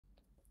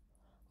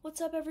What's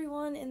up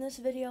everyone? In this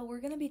video we're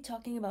going to be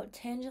talking about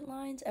tangent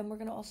lines, and we're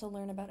going to also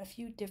learn about a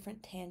few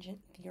different tangent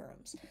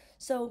theorems.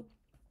 So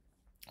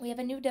we have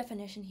a new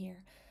definition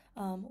here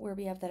where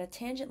we have that a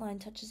tangent line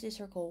touches a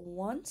circle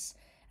once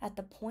at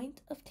the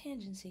point of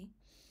tangency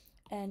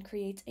and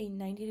creates a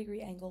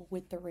 90-degree angle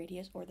with the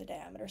radius or the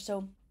diameter.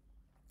 So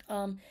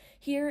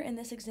here in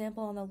this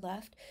example on the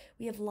left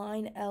we have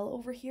line L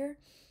over here.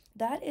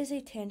 That is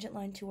a tangent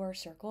line to our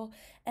circle,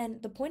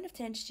 and the point of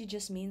tangency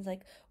just means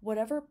like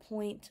whatever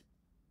point,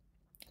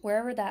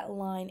 wherever that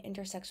line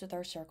intersects with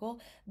our circle,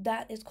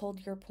 that is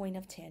called your point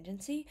of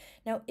tangency.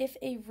 Now, if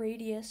a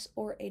radius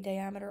or a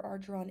diameter are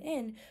drawn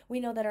in, we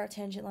know that our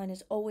tangent line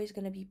is always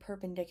going to be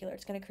perpendicular.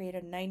 It's going to create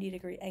a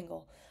 90-degree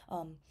angle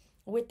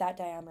with that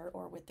diameter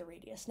or with the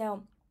radius.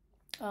 Now,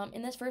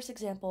 in this first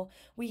example,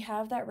 we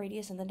have that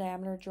radius and the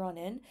diameter drawn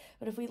in,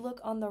 but if we look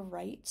on the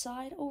right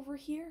side over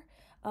here,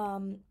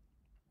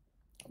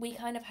 we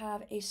kind of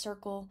have a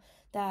circle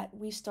that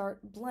we start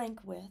blank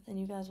with, and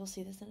you guys will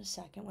see this in a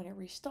second when it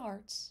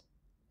restarts.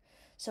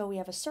 So we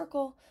have a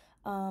circle,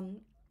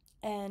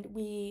 and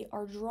we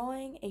are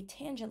drawing a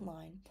tangent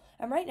line.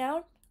 And right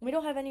now, we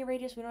don't have any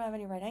radius, we don't have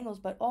any right angles,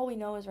 but all we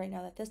know is right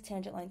now that this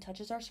tangent line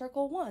touches our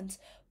circle once.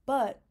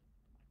 But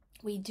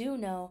we do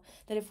know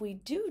that if we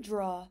do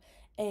draw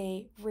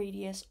a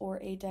radius or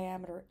a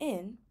diameter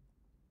in,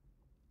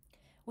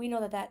 we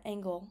know that that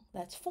angle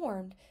that's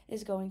formed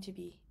is going to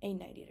be a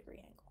 90-degree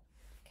angle.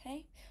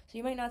 Okay, so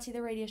you might not see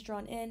the radius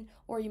drawn in,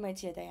 or you might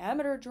see a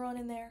diameter drawn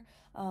in there,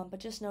 but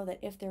just know that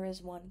if there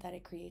is one, that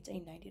it creates a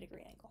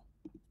 90-degree angle.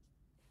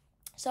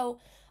 So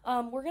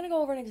we're going to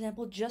go over an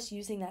example just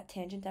using that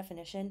tangent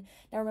definition.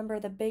 Now remember,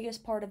 the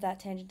biggest part of that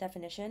tangent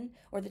definition,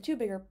 or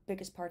the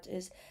biggest parts,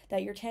 is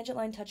that your tangent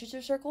line touches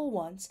your circle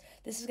once.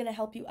 This is going to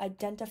help you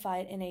identify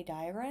it in a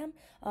diagram,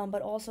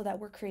 but also that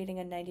we're creating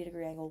a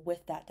 90-degree angle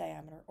with that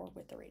diameter or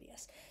with the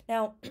radius.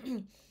 Now,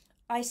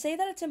 I say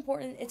that it's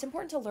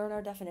important to learn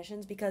our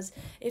definitions, because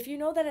if you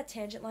know that a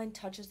tangent line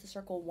touches the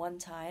circle one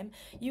time,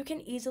 you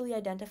can easily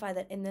identify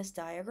that in this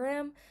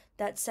diagram,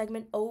 that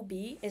segment OB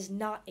is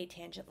not a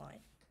tangent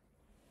line,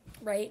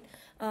 right?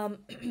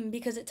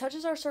 Because it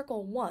touches our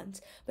circle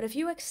once, but if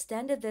you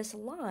extended this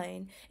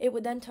line, it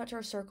would then touch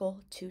our circle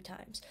two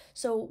times.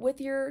 So with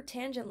your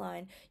tangent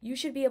line, you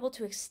should be able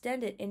to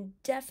extend it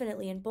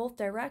indefinitely in both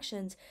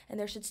directions, and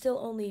there should still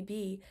only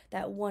be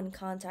that one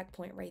contact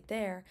point right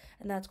there,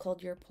 and that's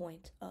called your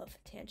point of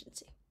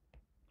tangency.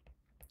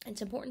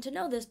 It's important to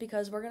know this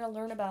because we're going to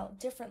learn about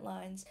different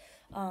lines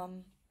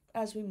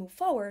as we move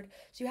forward.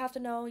 So you have to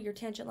know your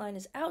tangent line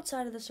is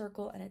outside of the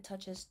circle and it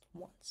touches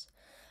once.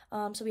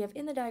 So we have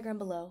in the diagram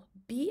below,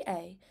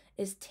 BA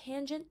is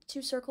tangent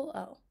to circle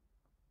O.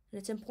 And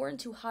it's important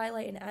to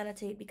highlight and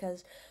annotate,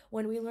 because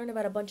when we learn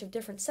about a bunch of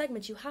different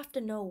segments, you have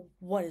to know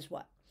what is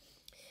what.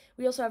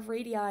 We also have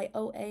radii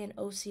OA and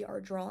OC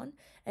are drawn,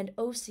 and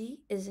OC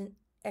is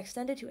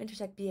extended to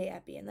intersect BA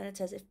at B. And then it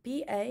says if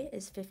BA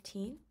is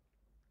 15,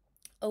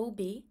 OB,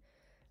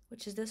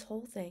 which is this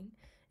whole thing,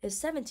 is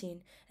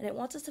 17, and it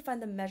wants us to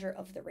find the measure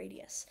of the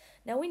radius.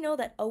 Now we know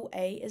that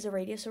OA is a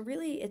radius, so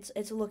really it's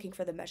looking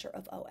for the measure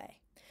of OA.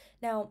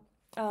 Now,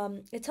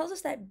 it tells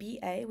us that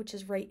BA, which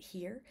is right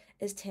here,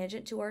 is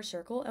tangent to our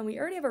circle, and we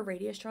already have a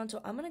radius drawn, so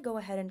I'm going to go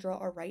ahead and draw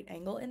a right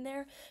angle in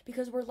there,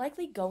 because we're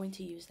likely going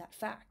to use that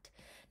fact.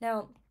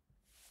 Now,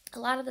 a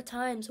lot of the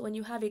times when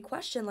you have a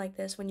question like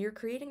this, when you're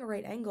creating a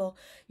right angle,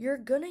 you're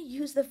going to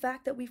use the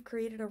fact that we've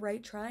created a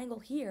right triangle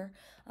here.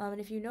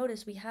 And if you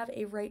notice, we have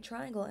a right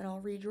triangle, and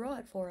I'll redraw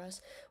it for us.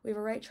 We have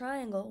a right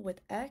triangle with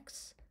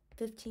x,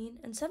 15,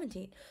 and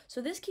 17. So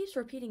this keeps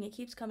repeating, it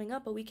keeps coming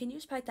up, but we can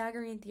use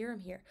Pythagorean theorem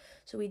here.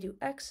 So we do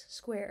x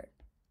squared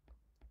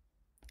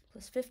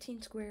plus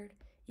 15 squared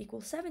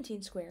equals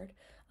 17 squared.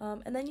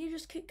 And then you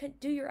just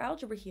do your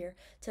algebra here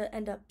to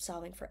end up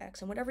solving for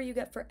x. And whatever you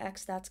get for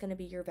x, that's going to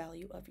be your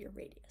value of your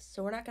radius.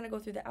 So we're not going to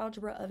go through the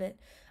algebra of it.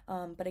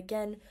 But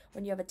again,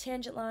 when you have a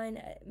tangent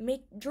line,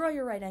 draw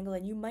your right angle,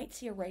 and you might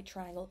see a right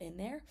triangle in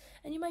there.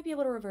 And you might be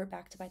able to revert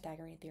back to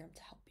Pythagorean theorem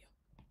to help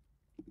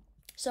you.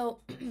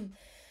 So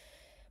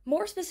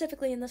more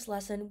specifically in this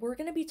lesson, we're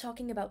going to be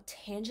talking about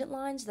tangent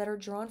lines that are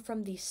drawn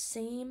from the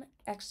same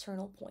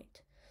external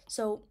point.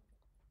 So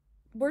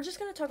we're just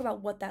going to talk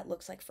about what that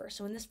looks like first.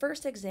 So in this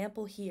first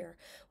example here,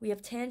 we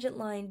have tangent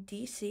line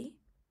DC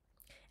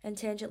and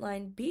tangent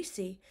line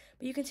BC,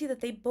 but you can see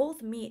that they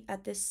both meet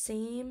at this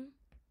same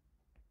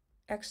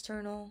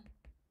external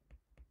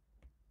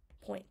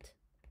point,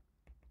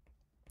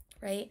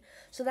 right?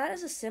 So that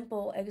is a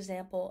simple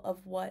example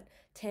of what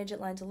tangent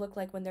lines look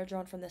like when they're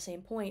drawn from the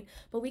same point,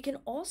 but we can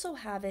also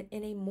have it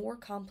in a more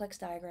complex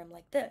diagram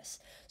like this.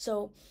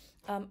 So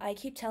I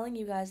keep telling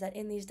you guys that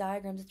in these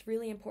diagrams, it's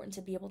really important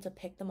to be able to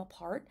pick them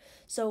apart.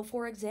 So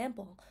for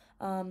example,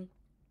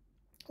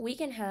 we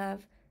can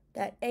have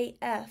that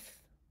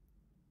AF,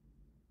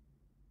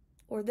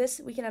 or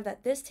we can have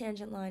that this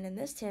tangent line and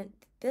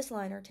this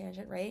line are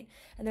tangent, right?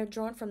 And they're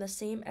drawn from the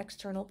same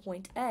external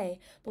point A,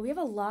 but we have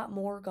a lot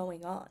more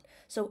going on.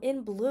 So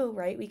in blue,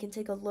 right, we can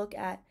take a look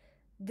at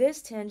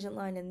this tangent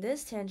line and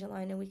this tangent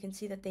line, and we can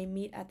see that they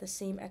meet at the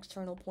same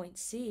external point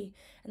C.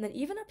 And then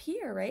even up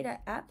here, right,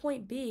 at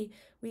point B,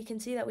 we can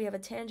see that we have a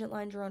tangent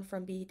line drawn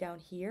from B down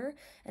here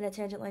and a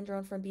tangent line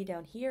drawn from B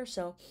down here.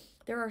 So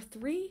there are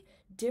 3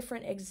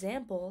 different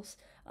examples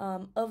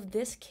of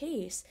this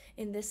case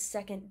in this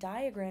second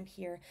diagram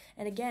here.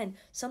 And again,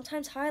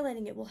 sometimes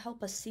highlighting it will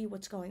help us see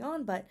what's going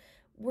on, but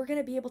we're going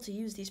to be able to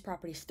use these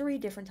properties 3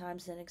 different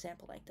times in an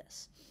example like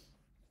this.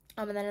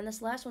 And then in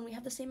this last one, we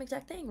have the same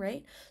exact thing,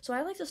 right? So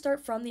I like to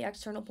start from the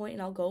external point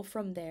and I'll go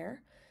from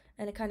there.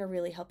 And it kind of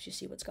really helps you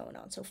see what's going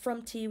on. So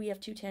from T, we have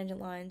 2 tangent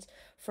lines.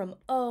 From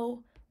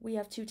O, we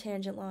have 2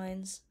 tangent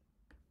lines.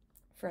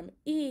 From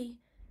E,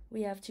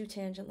 we have 2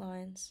 tangent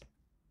lines.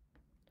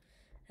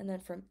 And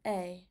then from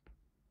A,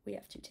 we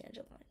have 2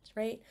 tangent lines,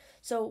 right?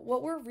 So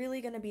what we're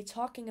really going to be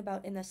talking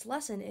about in this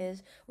lesson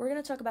is we're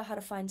going to talk about how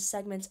to find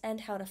segments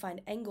and how to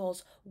find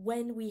angles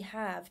when we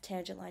have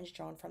tangent lines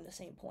drawn from the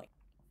same point.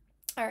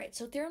 All right,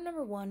 so theorem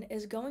number 1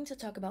 is going to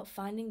talk about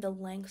finding the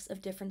lengths of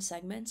different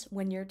segments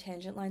when your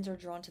tangent lines are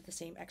drawn to the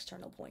same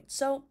external point.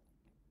 So,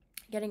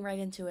 getting right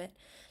into it,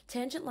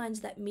 tangent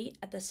lines that meet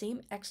at the same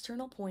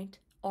external point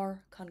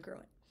are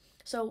congruent.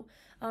 So,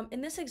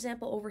 in this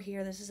example over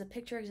here, this is a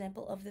picture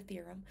example of the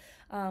theorem.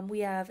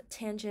 We have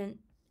tangent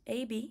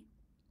AB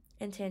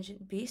and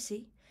tangent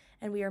BC,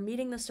 and we are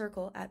meeting the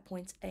circle at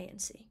points A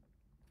and C.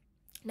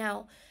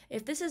 Now,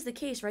 if this is the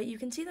case, right, you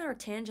can see that our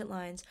tangent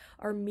lines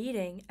are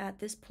meeting at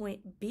this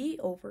point B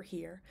over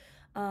here.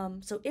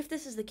 So if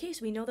this is the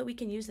case, we know that we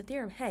can use the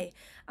theorem. Hey,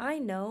 I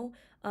know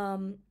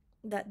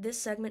that this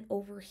segment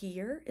over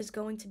here is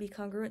going to be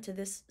congruent to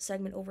this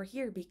segment over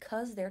here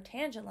because they're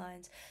tangent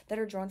lines that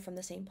are drawn from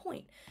the same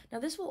point. Now,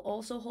 this will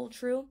also hold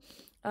true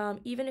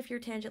even if your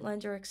tangent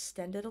lines are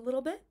extended a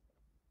little bit.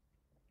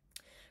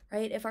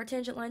 Right? If our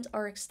tangent lines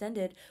are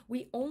extended,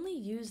 we only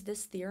use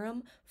this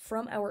theorem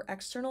from our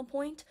external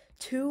point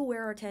to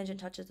where our tangent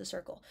touches the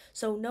circle.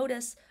 So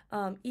notice,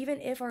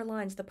 even if our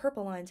lines, the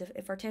purple lines,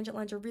 if our tangent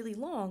lines are really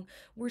long,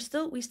 we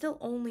still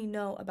only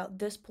know about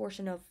this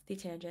portion of the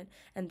tangent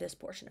and this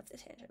portion of the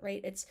tangent,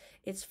 right?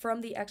 It's from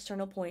the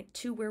external point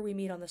to where we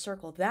meet on the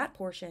circle. That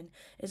portion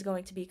is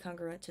going to be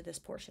congruent to this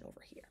portion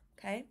over here,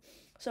 okay?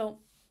 So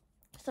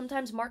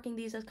sometimes marking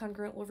these as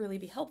congruent will really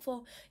be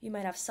helpful. You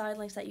might have side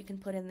links that you can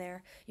put in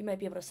there. You might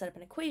be able to set up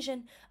an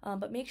equation,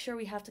 but make sure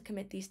we have to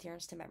commit these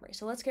theorems to memory.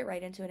 So let's get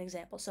right into an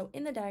example. So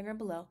in the diagram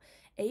below,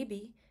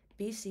 AB,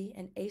 BC,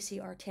 and AC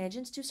are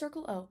tangents to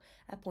circle O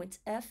at points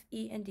F,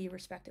 E, and D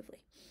respectively.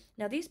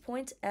 Now these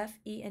points F,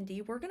 E, and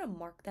D, we're going to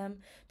mark them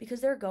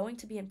because they're going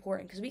to be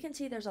important because we can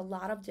see there's a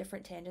lot of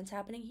different tangents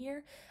happening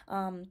here.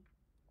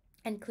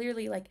 And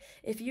clearly, like,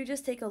 if you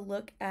just take a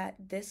look at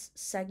this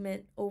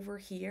segment over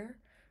here,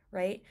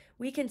 right,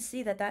 we can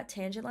see that that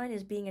tangent line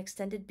is being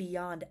extended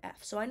beyond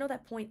F. So I know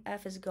that point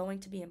F is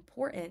going to be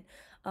important,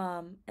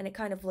 and it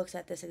kind of looks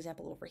at this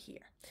example over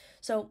here.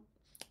 So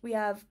we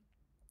have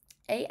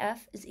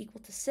AF is equal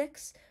to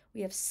 6.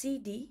 We have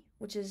CD,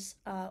 which is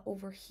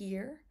over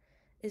here,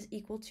 is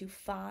equal to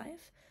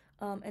 5.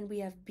 And we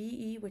have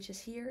BE, which is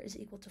here, is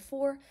equal to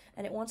 4.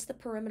 And it wants the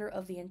perimeter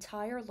of the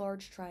entire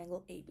large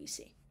triangle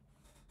ABC.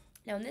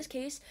 Now in this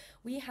case,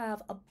 we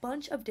have a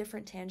bunch of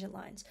different tangent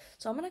lines.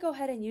 So I'm going to go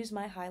ahead and use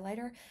my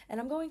highlighter, and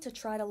I'm going to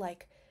try to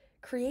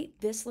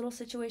create this little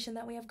situation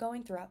that we have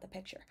going throughout the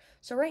picture.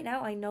 So right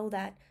now I know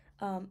that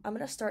I'm going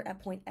to start at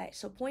point A.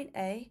 So point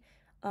A,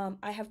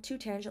 I have 2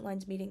 tangent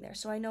lines meeting there.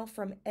 So I know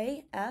from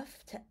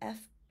AF to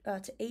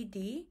AD,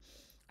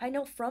 I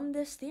know from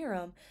this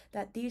theorem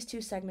that these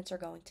 2 segments are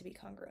going to be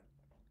congruent,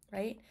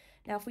 right?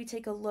 Now if we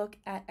take a look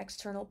at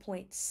external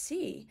point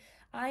C,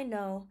 I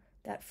know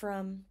that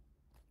from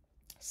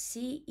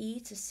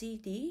CE to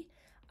CD,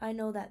 I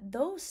know that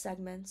those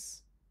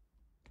segments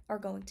are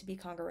going to be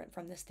congruent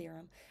from this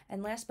theorem.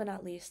 And last but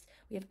not least,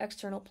 we have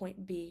external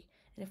point B.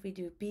 And if we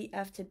do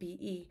BF to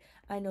BE,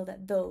 I know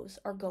that those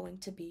are going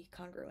to be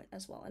congruent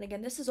as well. And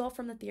again, this is all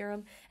from the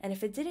theorem. And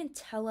if it didn't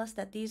tell us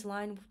that these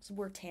lines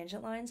were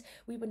tangent lines,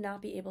 we would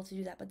not be able to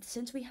do that. But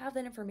since we have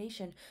that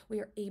information, we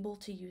are able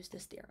to use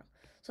this theorem.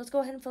 So let's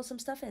go ahead and fill some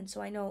stuff in.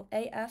 So I know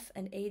AF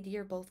and AD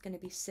are both going to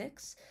be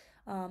 6.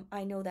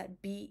 I know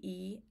that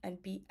BE and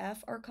BF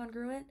are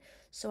congruent,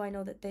 so I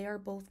know that they are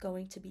both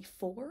going to be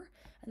 4.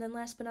 And then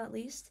last but not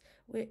least,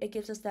 it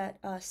gives us that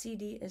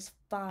CD is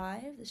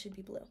 5. This should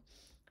be blue.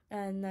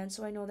 And then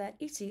so I know that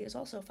AC is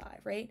also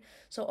 5, right?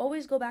 So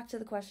always go back to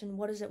the question,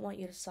 what does it want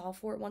you to solve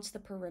for? It wants the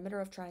perimeter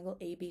of triangle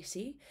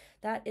ABC.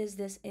 That is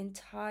this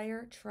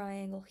entire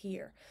triangle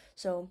here.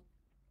 So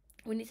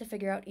we need to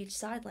figure out each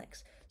side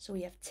lengths. So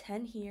we have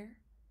 10 here,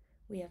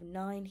 we have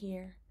 9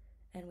 here,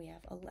 and we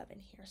have 11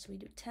 here. So we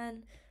do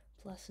 10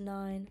 plus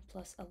 9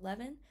 plus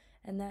 11,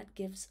 and that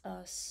gives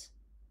us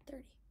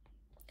 30.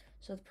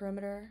 So the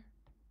perimeter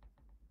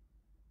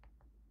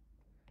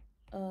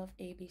of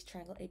AB's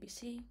triangle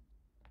ABC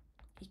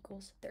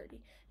equals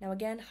 30. Now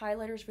again,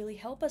 highlighters really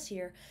help us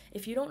here.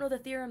 If you don't know the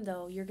theorem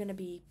though, you're going to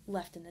be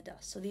left in the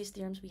dust. So these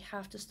theorems, we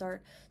have to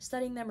start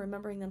studying them,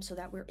 remembering them so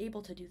that we're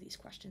able to do these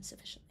questions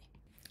sufficiently.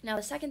 Now,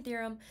 the second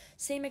theorem,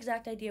 same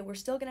exact idea. We're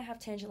still going to have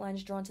tangent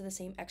lines drawn to the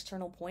same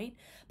external point,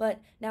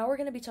 but now we're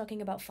going to be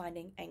talking about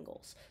finding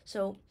angles.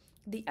 So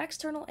the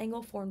external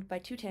angle formed by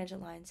two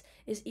tangent lines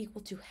is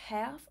equal to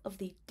half of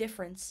the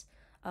difference,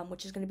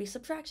 which is going to be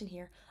subtraction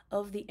here,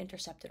 of the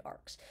intercepted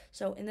arcs.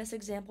 So in this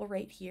example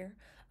right here,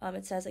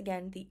 it says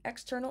again the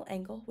external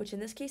angle, which in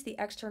this case the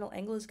external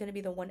angle is going to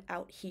be the one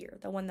out here,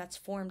 the one that's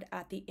formed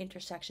at the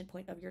intersection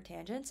point of your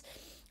tangents.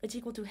 It's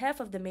equal to half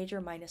of the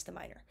major minus the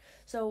minor.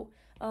 So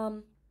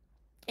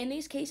in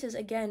these cases,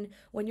 again,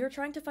 when you're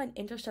trying to find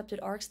intercepted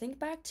arcs, think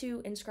back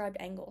to inscribed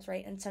angles,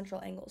 right, and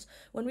central angles.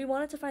 When we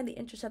wanted to find the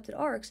intercepted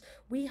arcs,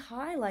 we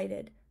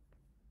highlighted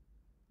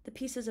the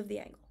pieces of the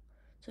angle.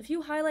 So if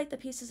you highlight the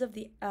pieces of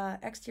the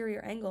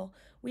exterior angle,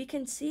 we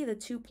can see the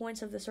 2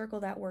 points of the circle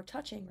that we're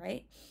touching,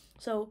 right?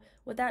 So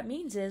what that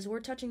means is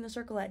we're touching the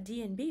circle at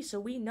D and B, so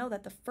we know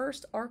that the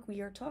first arc we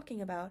are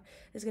talking about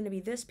is going to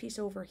be this piece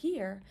over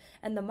here,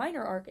 and the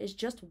minor arc is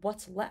just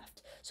what's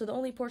left. So the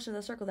only portion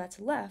of the circle that's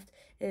left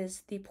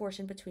is the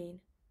portion between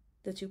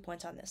the 2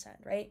 points on this end,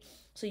 right?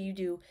 So you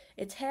do,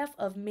 it's half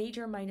of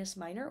major minus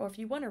minor, or if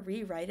you want to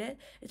rewrite it,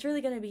 it's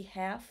really going to be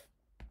half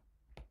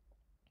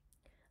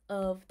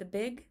of the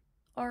big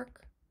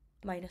arc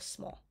minus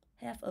small.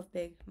 Half of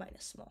big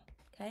minus small,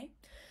 okay?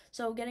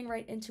 So getting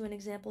right into an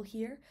example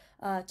here,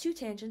 two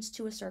tangents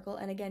to a circle,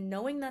 and again,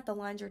 knowing that the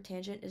lines are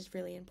tangent is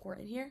really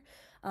important here.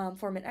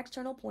 Form an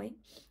external point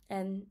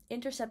and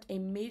intercept a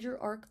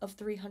major arc of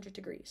 300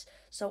 degrees.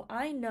 So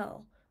I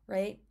know,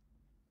 right,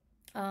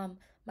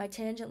 my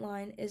tangent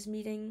lines are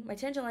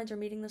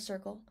meeting the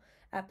circle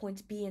at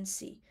points B and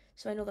C.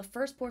 So I know the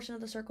first portion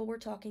of the circle we're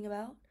talking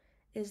about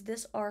is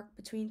this arc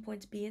between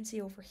points B and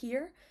C over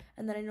here,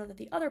 and then I know that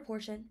the other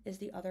portion is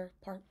the other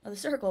part of the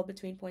circle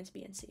between points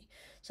B and C.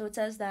 So it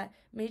says that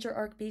major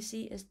arc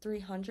BC is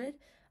 300,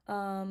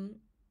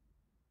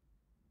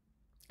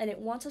 and it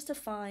wants us to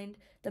find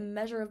the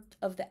measure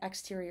of the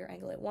exterior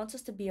angle. It wants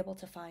us to be able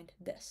to find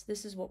this.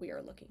 This is what we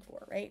are looking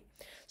for, right?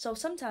 So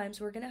sometimes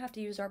we're going to have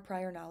to use our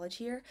prior knowledge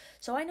here.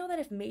 So I know that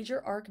if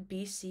major arc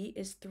BC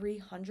is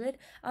 300,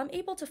 I'm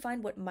able to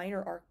find what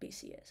minor arc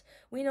BC is.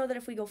 We know that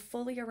if we go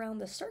fully around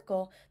the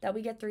circle, that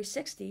we get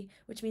 360,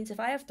 which means if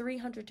I have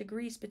 300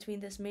 degrees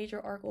between this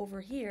major arc over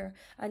here,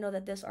 I know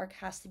that this arc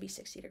has to be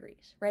 60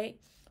 degrees, right?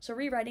 So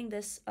rewriting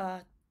this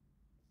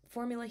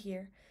formula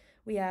here,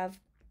 we have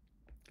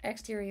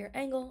exterior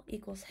angle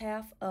equals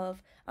half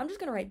of, I'm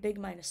just going to write big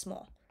minus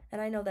small, and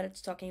I know that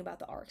it's talking about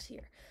the arcs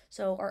here.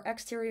 So our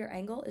exterior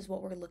angle is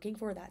what we're looking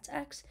for, that's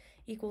x,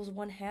 equals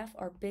 1/2,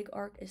 our big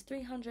arc is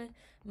 300,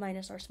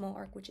 minus our small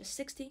arc, which is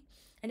 60.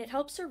 And it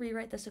helps to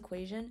rewrite this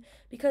equation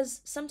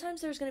because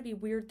sometimes there's going to be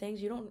weird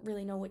things, you don't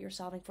really know what you're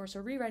solving for, so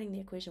rewriting the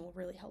equation will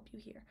really help you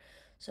here.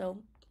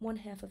 So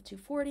 1/2 of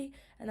 240,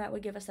 and that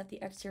would give us that the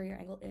exterior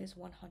angle is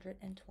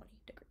 120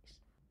 degrees.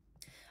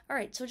 All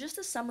right, so just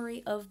a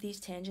summary of these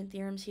tangent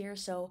theorems here.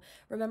 So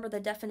remember the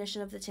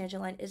definition of the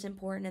tangent line is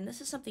important, and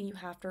this is something you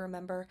have to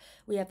remember.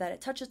 We have that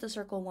it touches the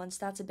circle once,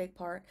 that's a big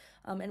part,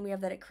 and we have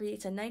that it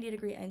creates a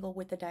 90-degree angle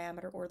with the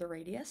diameter or the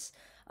radius.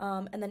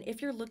 And then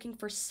if you're looking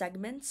for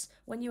segments,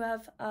 when you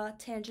have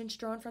tangents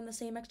drawn from the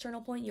same external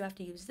point, you have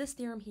to use this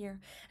theorem here.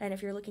 And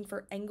if you're looking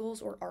for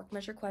angles or arc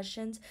measure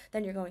questions,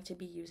 then you're going to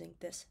be using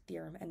this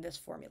theorem and this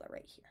formula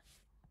right here.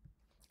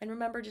 And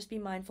remember, just be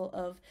mindful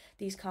of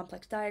these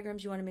complex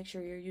diagrams. You want to make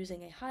sure you're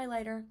using a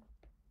highlighter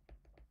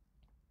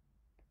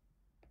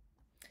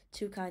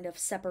to kind of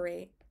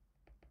separate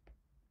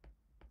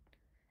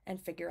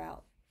and figure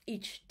out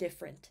each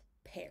different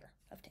pair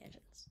of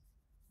tangents.